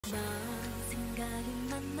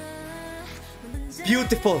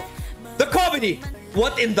Beautiful. The comedy.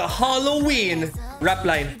 What in the Halloween? Rap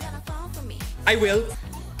line. I will.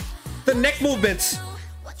 The neck movements.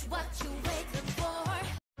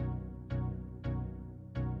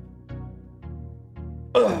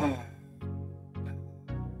 Ugh.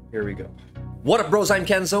 Here we go. What up, bros? I'm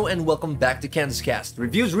Kenzo, and welcome back to KenzCast.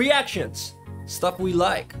 Reviews, reactions, stuff we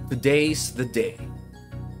like. Today's the day.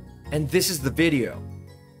 And this is the video.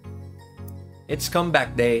 It's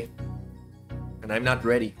comeback day, and I'm not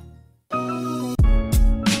ready.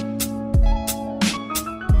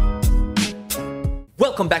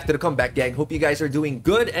 Welcome back to the comeback gang. Hope you guys are doing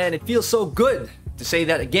good, and it feels so good to say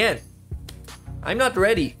that again. I'm not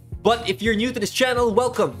ready. But if you're new to this channel,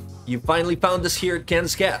 welcome. You finally found us here at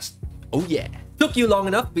KenzCast. Oh yeah. Took you long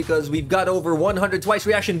enough because we've got over 100 Twice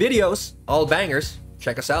reaction videos. All bangers.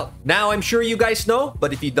 Check us out. Now, I'm sure you guys know,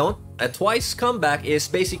 but if you don't, a Twice comeback is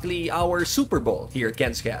basically our Super Bowl here at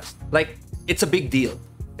KenzCast. Like, it's a big deal.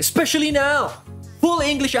 Especially now. Full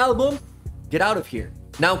English album. Get out of here.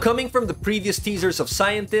 Now, coming from the previous teasers of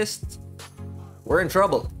Scientists, we're in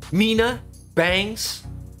trouble. Mina, bangs,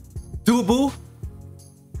 Dubu,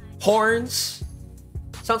 horns.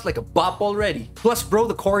 Sounds like a bop already. Plus, bro,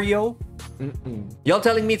 the choreo. Y'all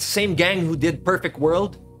telling me it's the same gang who did Perfect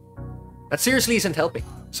World? That seriously isn't helping.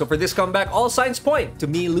 So for this comeback, all signs point to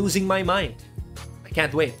me losing my mind. I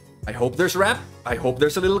can't wait. I hope there's rap. I hope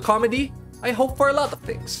there's a little comedy. I hope for a lot of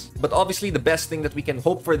things. But obviously, the best thing that we can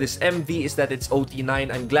hope for this MV is that it's OT9.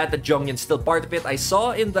 I'm glad that Jonghyun's still part of it. I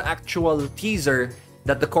saw in the actual teaser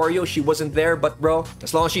that the choreo, she wasn't there, but bro,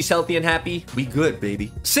 as long as she's healthy and happy, we good,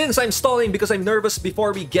 baby. Since I'm stalling because I'm nervous,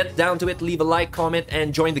 before we get down to it, leave a like, comment,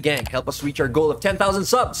 and join the gang. Help us reach our goal of 10,000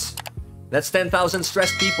 subs. That's 10,000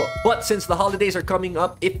 stressed people. But since the holidays are coming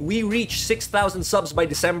up, if we reach 6,000 subs by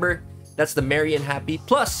December, that's the merry and happy,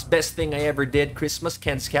 plus best thing I ever did, Christmas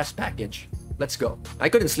KenzCast package. Let's go. I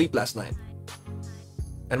couldn't sleep last night.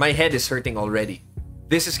 And my head is hurting already.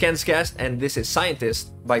 This is KenzCast, and this is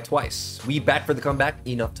Scientist by Twice. We back for the comeback.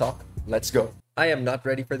 Enough talk. Let's go. I am not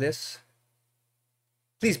ready for this.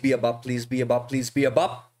 Please be a bop. Please be a bop. Please be a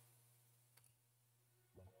bop.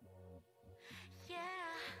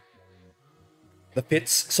 The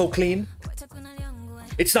fits so clean.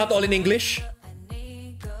 It's not all in English.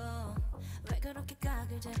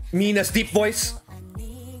 Mina's deep voice.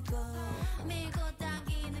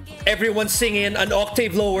 Everyone's singing an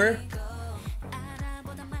octave lower.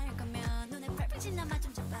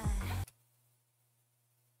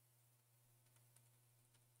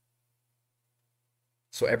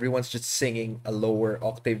 So everyone's just singing a lower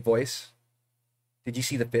octave voice. Did you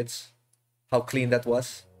see the fits? How clean that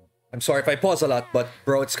was? I'm sorry if I pause a lot, but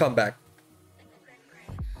bro, it's comeback.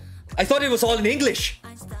 I thought it was all in English.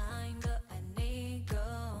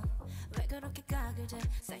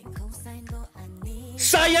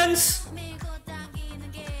 Science!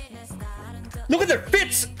 Look at their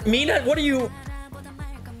fits! Mina, what are you...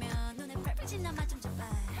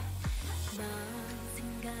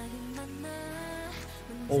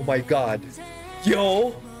 Oh my god.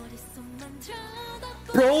 Yo!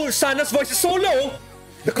 Bro, Sana's voice is so low!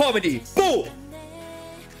 The comedy. Boo!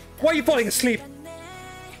 Why are you falling asleep?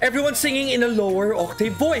 Everyone's singing in a lower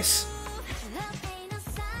octave voice.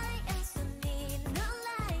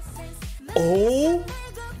 Oh!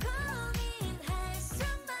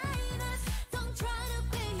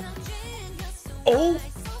 Oh!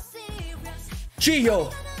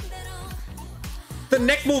 Gio! The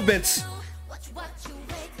neck movements.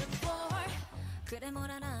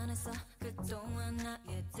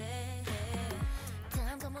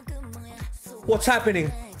 What's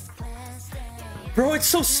happening? Bro, it's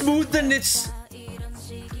so smooth and there's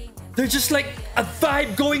just like a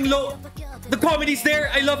vibe going low. The comedy's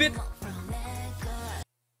there. I love it.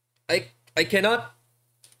 I cannot.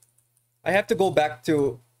 I have to go back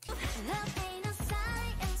to...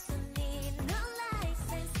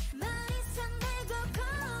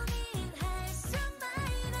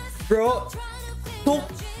 Bro. Don't...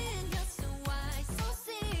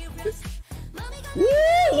 Woo!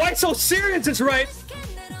 Why so serious? It's right.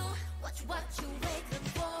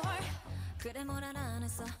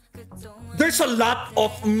 There's a lot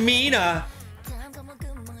of Mina.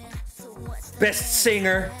 Best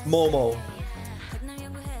singer, Momo.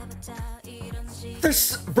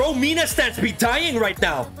 There's... Bro, Mina stands to be dying right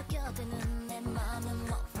now.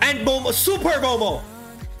 And Momo, super Momo.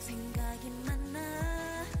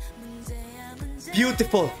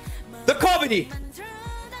 Beautiful. The comedy.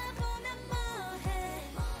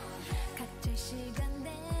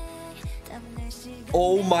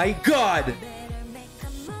 Oh my god.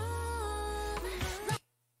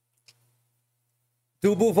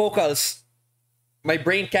 Dubu vocals. My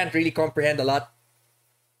brain can't really comprehend a lot.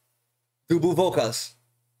 Dubu vocals.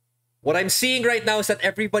 What I'm seeing right now is that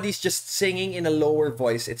everybody's just singing in a lower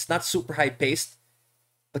voice. It's not super high paced,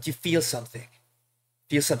 but you feel something.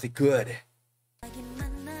 Feel something good.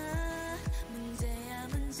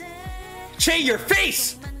 Che, your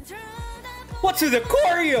face! What's with the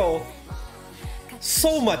choreo?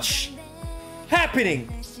 So much happening.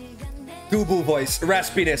 Dubu voice,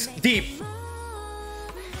 raspiness, deep.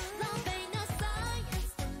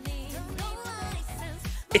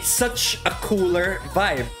 It's such a cooler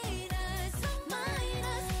vibe.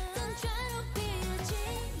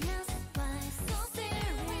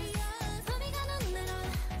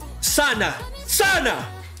 Sana! Sana!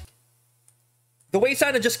 The way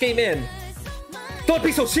Sana just came in. Don't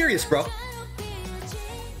be so serious, bro.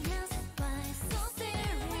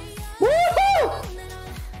 Woohoo!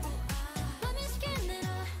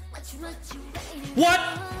 What?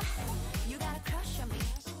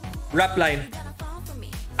 Rap line.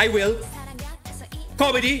 I will.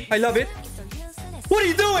 Comedy. I love it. What are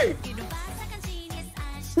you doing?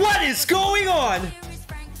 What is going on?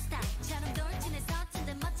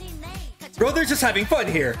 Bro, they're just having fun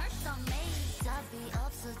here.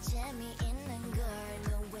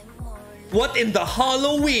 What in the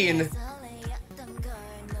Halloween?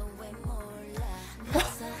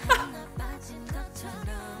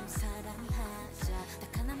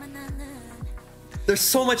 There's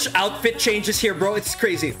so much outfit changes here, bro. It's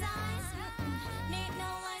crazy.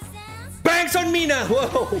 Bangs on Mina! Whoa,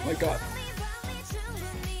 oh my god.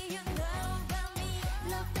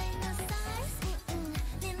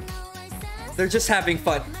 They're just having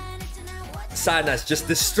fun. Sana's just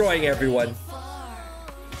destroying everyone.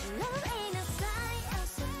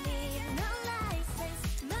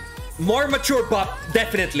 More mature bop,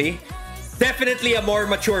 definitely. Definitely a more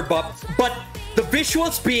mature bop. But the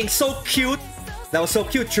visuals being so cute. That was so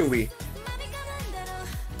cute, Chewy.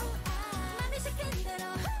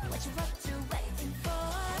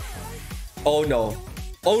 Oh no.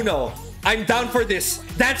 Oh no. I'm down for this.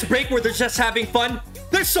 Dance break where they're just having fun.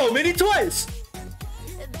 There's so many toys.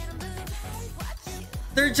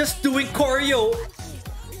 They're just doing choreo.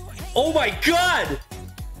 Oh my god.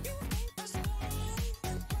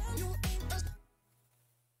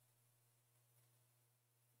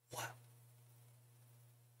 What?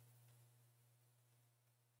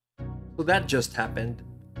 So that just happened.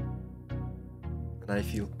 And I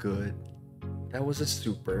feel good. That was a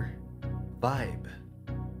super vibe.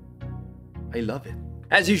 I love it.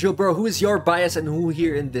 As usual, bro, who is your bias and who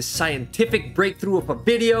here in this scientific breakthrough of a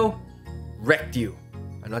video wrecked you?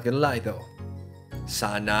 I'm not gonna lie though.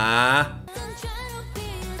 Sana.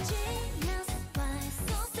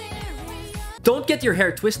 Don't get your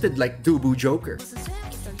hair twisted like Dubu Joker.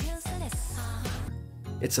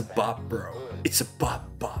 It's a bop, bro. It's a bop.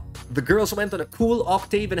 The girls went on a cool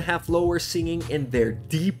octave and a half lower singing in their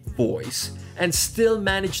deep voice and still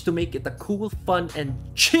managed to make it a cool, fun, and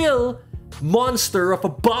chill monster of a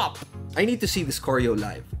bop. I need to see this choreo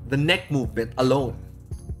live. The neck movement alone.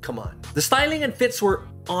 Come on. The styling and fits were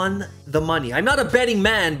on the money. I'm not a betting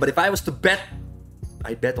man, but if I was to bet,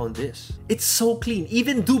 I'd bet on this. It's so clean.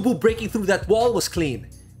 Even Dubu breaking through that wall was clean.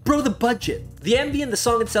 Bro, the budget. The MV and the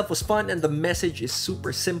song itself was fun and the message is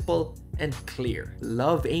super simple and clear.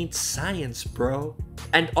 Love ain't science, bro.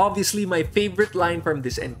 And obviously my favorite line from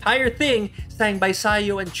this entire thing, sang by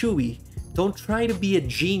Sayo and Chewy. Don't try to be a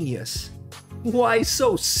genius. Why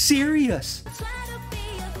so serious?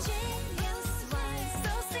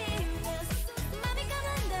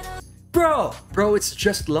 Bro, it's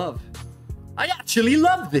just love. I actually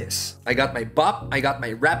love this. I got my bop, I got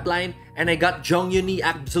my rap line, and I got Jonghyunhee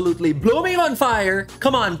absolutely blooming on fire.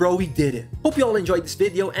 Come on, bro, we did it. Hope you all enjoyed this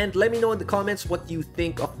video, and let me know in the comments what you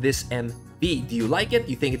think of this MV. Do you like it?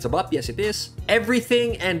 Do you think it's a bop? Yes, it is.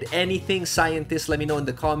 Everything and anything scientists, let me know in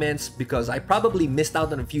the comments, because I probably missed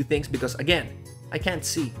out on a few things because, again, I can't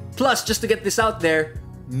see. Plus, just to get this out there,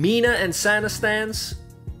 Mina and Sana stans,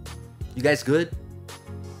 you guys good?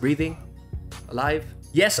 Breathing? Alive?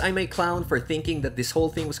 Yes, I'm a clown for thinking that this whole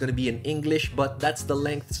thing was gonna be in English, but that's the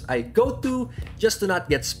lengths I go to just to not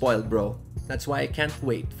get spoiled, bro. That's why I can't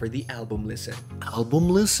wait for the album listen. Album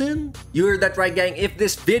listen? You heard that right, gang. If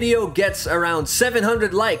this video gets around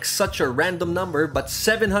 700 likes, such a random number, but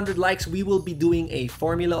 700 likes, we will be doing a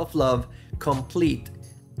Formula of Love complete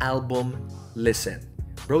album listen.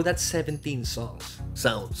 Bro, that's 17 songs.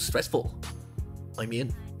 Sounds stressful. I'm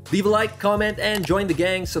in. Leave a like, comment, and join the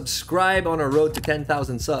gang. Subscribe on our road to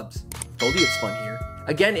 10,000 subs. Told you it's fun here.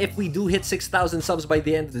 Again, if we do hit 6,000 subs by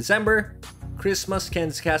the end of December, Christmas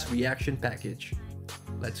KenzCast reaction package.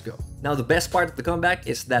 Let's go. Now, the best part of the comeback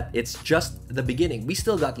is that it's just the beginning. We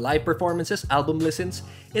still got live performances, album listens.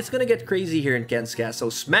 It's gonna get crazy here in KenzCast, so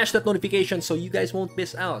smash that notification so you guys won't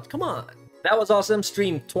miss out. Come on. That was awesome.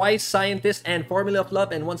 Stream twice, Scientist and Formula of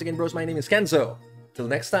Love. And once again, bros, my name is Kenzo. Till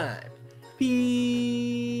next time.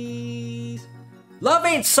 Peace. Love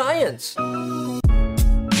ain't science.